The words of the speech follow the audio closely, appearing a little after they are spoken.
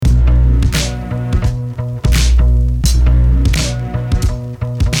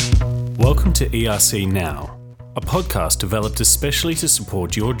Welcome to ERC Now, a podcast developed especially to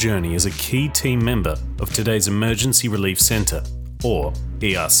support your journey as a key team member of today's Emergency Relief Centre, or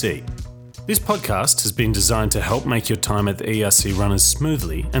ERC. This podcast has been designed to help make your time at the ERC run as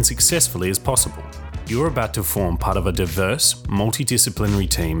smoothly and successfully as possible. You are about to form part of a diverse, multidisciplinary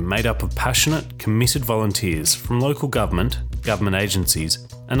team made up of passionate, committed volunteers from local government agencies,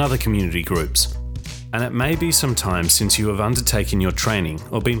 and other community groups. And it may be some time since you have undertaken your training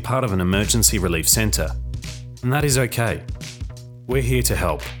or been part of an emergency relief centre. And that is okay. We're here to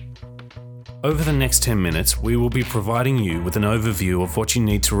help. Over the next 10 minutes, we will be providing you with an overview of what you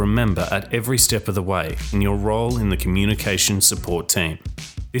need to remember at every step of the way in your role in the communication support team.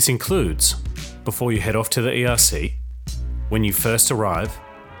 This includes, before you head off to the ERC, when you first arrive,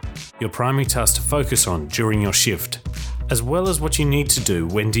 your primary task to focus on during your shift, as well as what you need to do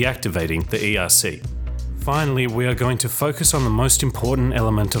when deactivating the ERC. Finally, we are going to focus on the most important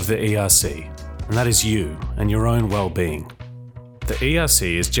element of the ERC, and that is you and your own well-being. The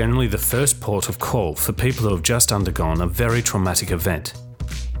ERC is generally the first port of call for people who have just undergone a very traumatic event.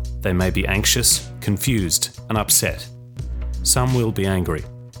 They may be anxious, confused, and upset. Some will be angry.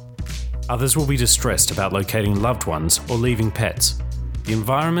 Others will be distressed about locating loved ones or leaving pets. The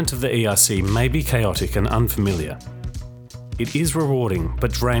environment of the ERC may be chaotic and unfamiliar. It is rewarding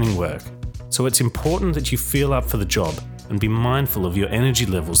but draining work, so it's important that you feel up for the job and be mindful of your energy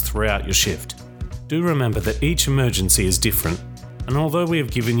levels throughout your shift. Do remember that each emergency is different, and although we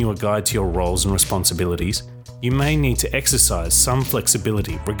have given you a guide to your roles and responsibilities, you may need to exercise some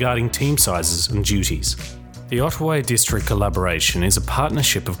flexibility regarding team sizes and duties. The Otway District Collaboration is a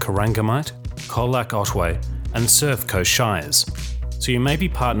partnership of Corangamite, Colac Otway, and Surf Coast Shires, so you may be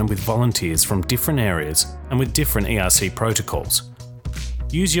partnered with volunteers from different areas and with different ERC protocols.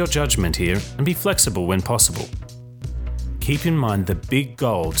 Use your judgment here and be flexible when possible. Keep in mind the big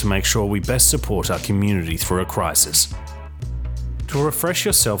goal to make sure we best support our community through a crisis. To refresh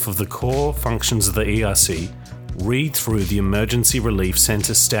yourself of the core functions of the ERC, read through the Emergency Relief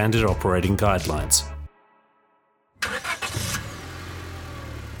Centre Standard Operating Guidelines.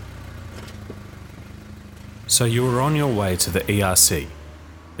 So you were on your way to the ERC.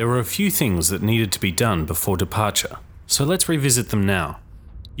 There were a few things that needed to be done before departure, so let's revisit them now.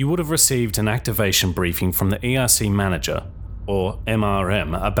 You would have received an activation briefing from the ERC manager, or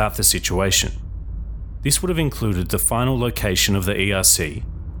MRM, about the situation. This would have included the final location of the ERC,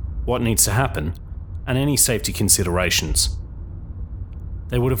 what needs to happen, and any safety considerations.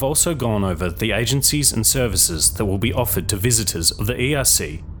 They would have also gone over the agencies and services that will be offered to visitors of the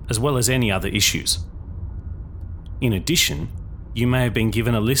ERC, as well as any other issues. In addition, you may have been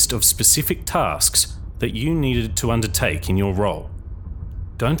given a list of specific tasks that you needed to undertake in your role.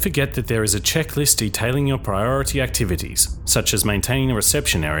 Don't forget that there is a checklist detailing your priority activities, such as maintaining a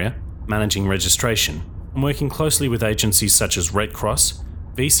reception area, managing registration, and working closely with agencies such as Red Cross,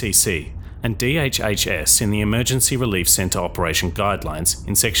 VCC, and DHHS in the Emergency Relief Centre Operation Guidelines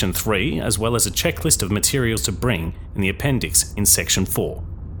in Section 3, as well as a checklist of materials to bring in the appendix in Section 4.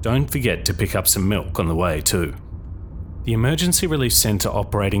 Don't forget to pick up some milk on the way too. The Emergency Relief Centre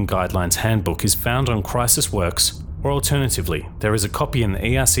Operating Guidelines Handbook is found on Crisis Works, or alternatively, there is a copy in the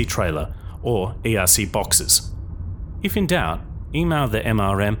ERC trailer or ERC boxes. If in doubt, email the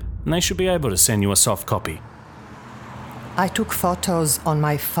MRM and they should be able to send you a soft copy. I took photos on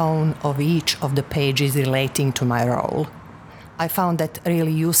my phone of each of the pages relating to my role. I found that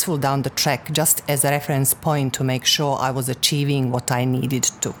really useful down the track, just as a reference point to make sure I was achieving what I needed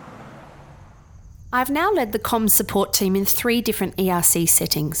to. I've now led the comms support team in 3 different ERC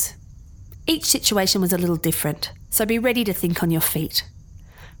settings. Each situation was a little different, so be ready to think on your feet.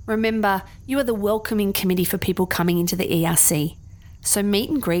 Remember, you are the welcoming committee for people coming into the ERC, so meet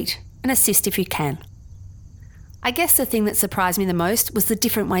and greet and assist if you can. I guess the thing that surprised me the most was the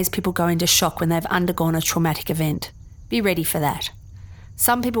different ways people go into shock when they've undergone a traumatic event. Be ready for that.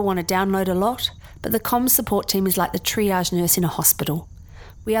 Some people want to download a lot, but the comms support team is like the triage nurse in a hospital.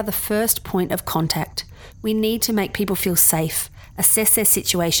 We are the first point of contact. We need to make people feel safe, assess their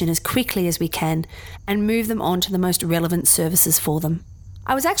situation as quickly as we can, and move them on to the most relevant services for them.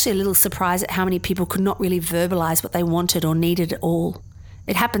 I was actually a little surprised at how many people could not really verbalise what they wanted or needed at all.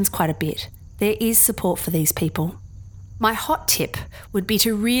 It happens quite a bit. There is support for these people. My hot tip would be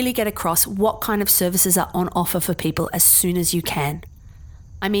to really get across what kind of services are on offer for people as soon as you can.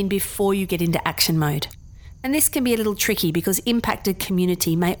 I mean, before you get into action mode. And this can be a little tricky because impacted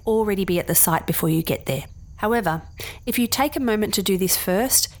community may already be at the site before you get there. However, if you take a moment to do this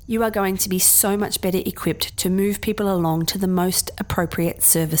first, you are going to be so much better equipped to move people along to the most appropriate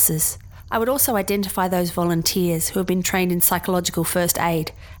services. I would also identify those volunteers who have been trained in psychological first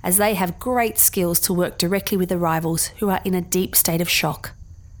aid, as they have great skills to work directly with arrivals who are in a deep state of shock.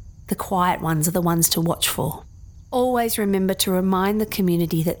 The quiet ones are the ones to watch for. Always remember to remind the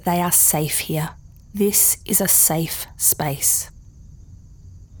community that they are safe here. This is a safe space.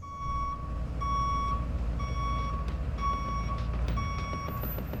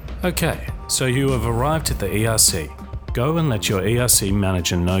 Okay, so you have arrived at the ERC. Go and let your ERC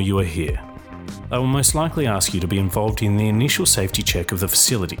manager know you are here. They will most likely ask you to be involved in the initial safety check of the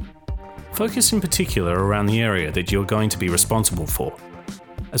facility. Focus in particular around the area that you are going to be responsible for.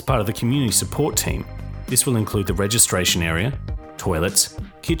 As part of the community support team, this will include the registration area, toilets,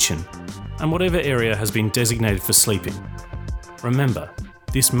 kitchen, and whatever area has been designated for sleeping. Remember,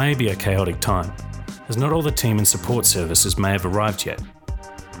 this may be a chaotic time, as not all the team and support services may have arrived yet.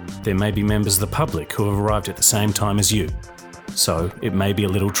 There may be members of the public who have arrived at the same time as you, so it may be a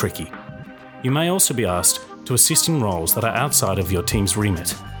little tricky. You may also be asked to assist in roles that are outside of your team's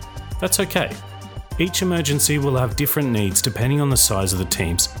remit. That's okay. Each emergency will have different needs depending on the size of the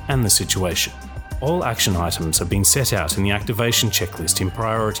teams and the situation. All action items have been set out in the activation checklist in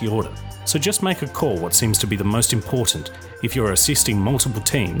priority order, so just make a call what seems to be the most important if you're assisting multiple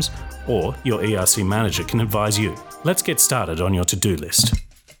teams, or your ERC manager can advise you. Let's get started on your to-do list.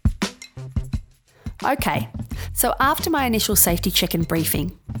 Okay, so after my initial safety check and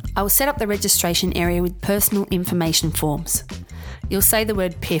briefing, I will set up the registration area with personal information forms. You'll say the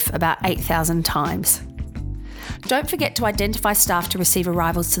word PIF about 8,000 times. Don't forget to identify staff to receive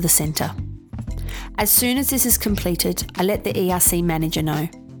arrivals to the centre. As soon as this is completed, I let the ERC manager know.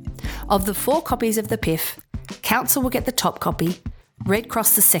 Of the 4 copies of the PIF, Council will get the top copy, Red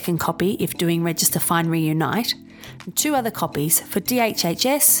Cross the second copy if doing Register Find Reunite, and 2 other copies for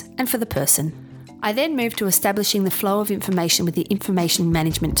DHHS and for the person. I then move to establishing the flow of information with the information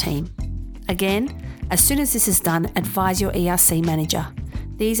management team. Again, as soon as this is done, advise your ERC manager.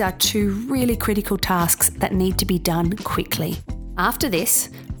 These are 2 really critical tasks that need to be done quickly. After this,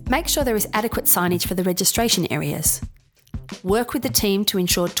 make sure there is adequate signage for the registration areas. Work with the team to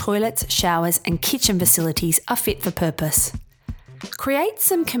ensure toilets, showers and kitchen facilities are fit for purpose. Create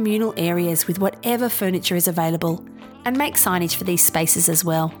some communal areas with whatever furniture is available and make signage for these spaces as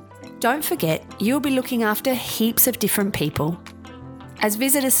well. Don't forget, you'll be looking after heaps of different people. As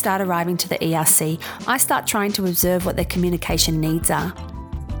visitors start arriving to the ERC, I start trying to observe what their communication needs are.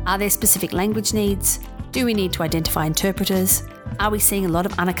 Are there specific language needs? Do we need to identify interpreters? Are we seeing a lot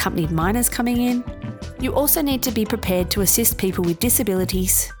of unaccompanied minors coming in? You also need to be prepared to assist people with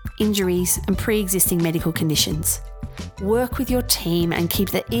disabilities, injuries, and pre-existing medical conditions. Work with your team and keep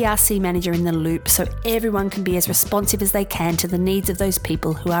the ERC manager in the loop so everyone can be as responsive as they can to the needs of those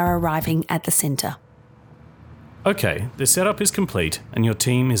people who are arriving at the centre. Okay, the setup is complete and your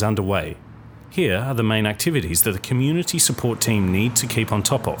team is underway. Here are the main activities that the community support team need to keep on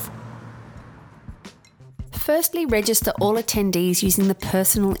top of. Firstly, register all attendees using the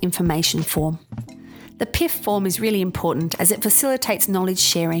personal information form. The PIF form is really important as it facilitates knowledge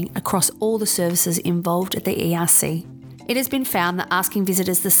sharing across all the services involved at the ERC. It has been found that asking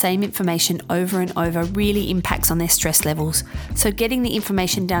visitors the same information over and over really impacts on their stress levels, so getting the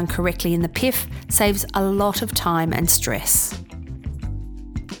information down correctly in the PIF saves a lot of time and stress.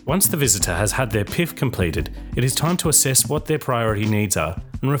 Once the visitor has had their PIF completed, it is time to assess what their priority needs are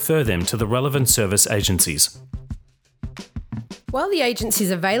and refer them to the relevant service agencies. While the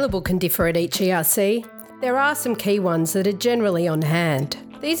agencies available can differ at each ERC, there are some key ones that are generally on hand.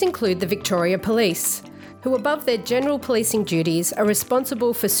 These include the Victoria Police, who above their general policing duties are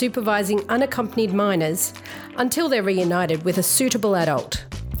responsible for supervising unaccompanied minors until they're reunited with a suitable adult.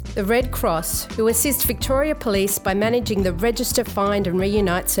 The Red Cross, who assist Victoria Police by managing the Register Find and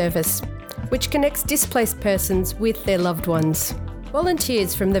Reunite service, which connects displaced persons with their loved ones.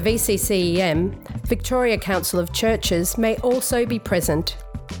 Volunteers from the VCCEM, Victoria Council of Churches, may also be present.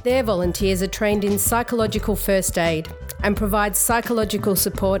 Their volunteers are trained in psychological first aid and provide psychological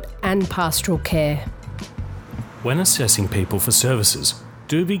support and pastoral care. When assessing people for services,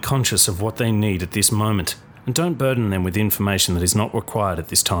 do be conscious of what they need at this moment and don't burden them with information that is not required at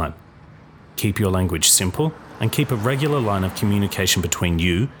this time. Keep your language simple and keep a regular line of communication between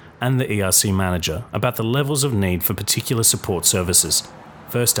you and the ERC manager about the levels of need for particular support services,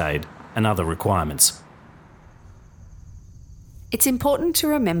 first aid, and other requirements. It's important to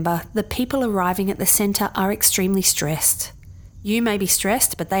remember the people arriving at the centre are extremely stressed. You may be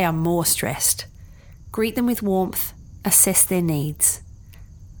stressed, but they are more stressed. Greet them with warmth, assess their needs.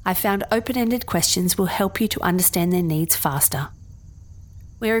 I found open-ended questions will help you to understand their needs faster.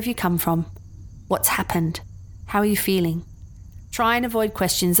 Where have you come from? What's happened? How are you feeling? Try and avoid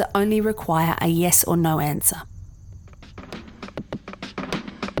questions that only require a yes or no answer.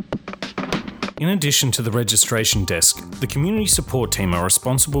 In addition to the registration desk, the community support team are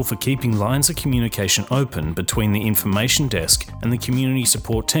responsible for keeping lines of communication open between the information desk and the community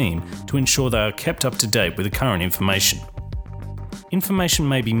support team to ensure they are kept up to date with the current information. Information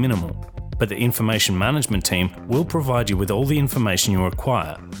may be minimal, but the information management team will provide you with all the information you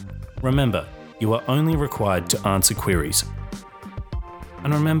require. Remember, you are only required to answer queries.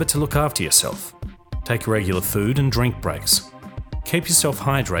 And remember to look after yourself. Take regular food and drink breaks. Keep yourself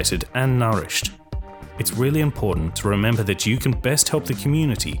hydrated and nourished. It's really important to remember that you can best help the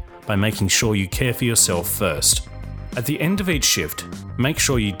community by making sure you care for yourself first. At the end of each shift, make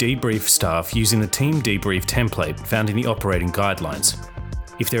sure you debrief staff using the team debrief template found in the operating guidelines.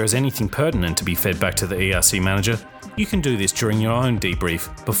 If there is anything pertinent to be fed back to the ERC manager, you can do this during your own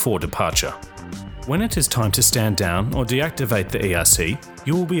debrief before departure. When it is time to stand down or deactivate the ERC,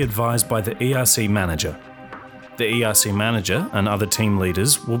 you will be advised by the ERC manager. The ERC manager and other team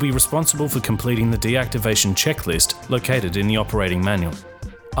leaders will be responsible for completing the deactivation checklist located in the operating manual.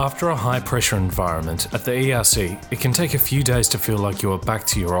 After a high-pressure environment at the ERC, it can take a few days to feel like you are back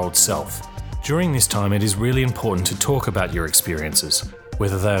to your old self. During this time, it is really important to talk about your experiences,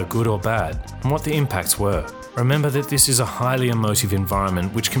 whether they are good or bad, and what the impacts were. Remember that this is a highly emotive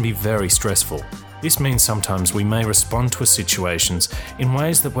environment which can be very stressful. This means sometimes we may respond to situations in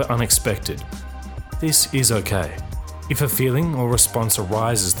ways that were unexpected. This is okay. If a feeling or response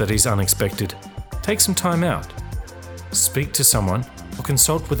arises that is unexpected, take some time out. Speak to someone or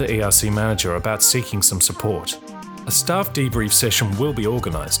consult with the ERC manager about seeking some support. A staff debrief session will be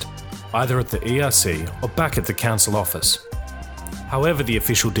organised, either at the ERC or back at the council office. However the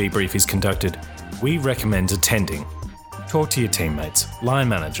official debrief is conducted, we recommend attending. Talk to your teammates, line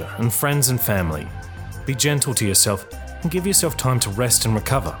manager, and friends and family. Be gentle to yourself and give yourself time to rest and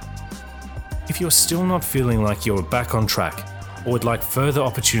recover. If you're still not feeling like you're back on track or would like further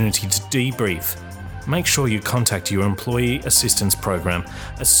opportunity to debrief, make sure you contact your employee assistance program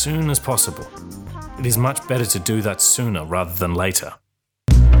as soon as possible. It is much better to do that sooner rather than later.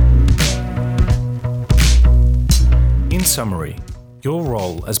 In summary, your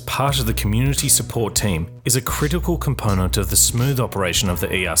role as part of the community support team is a critical component of the smooth operation of the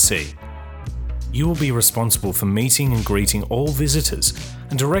ERC. You will be responsible for meeting and greeting all visitors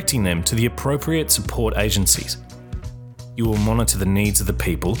and directing them to the appropriate support agencies. You will monitor the needs of the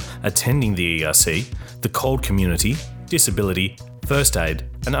people attending the ERC, the CALD community, disability, first aid,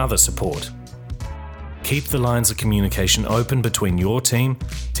 and other support. Keep the lines of communication open between your team,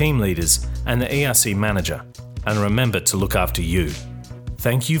 team leaders, and the ERC manager, and remember to look after you.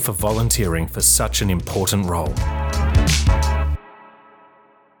 Thank you for volunteering for such an important role.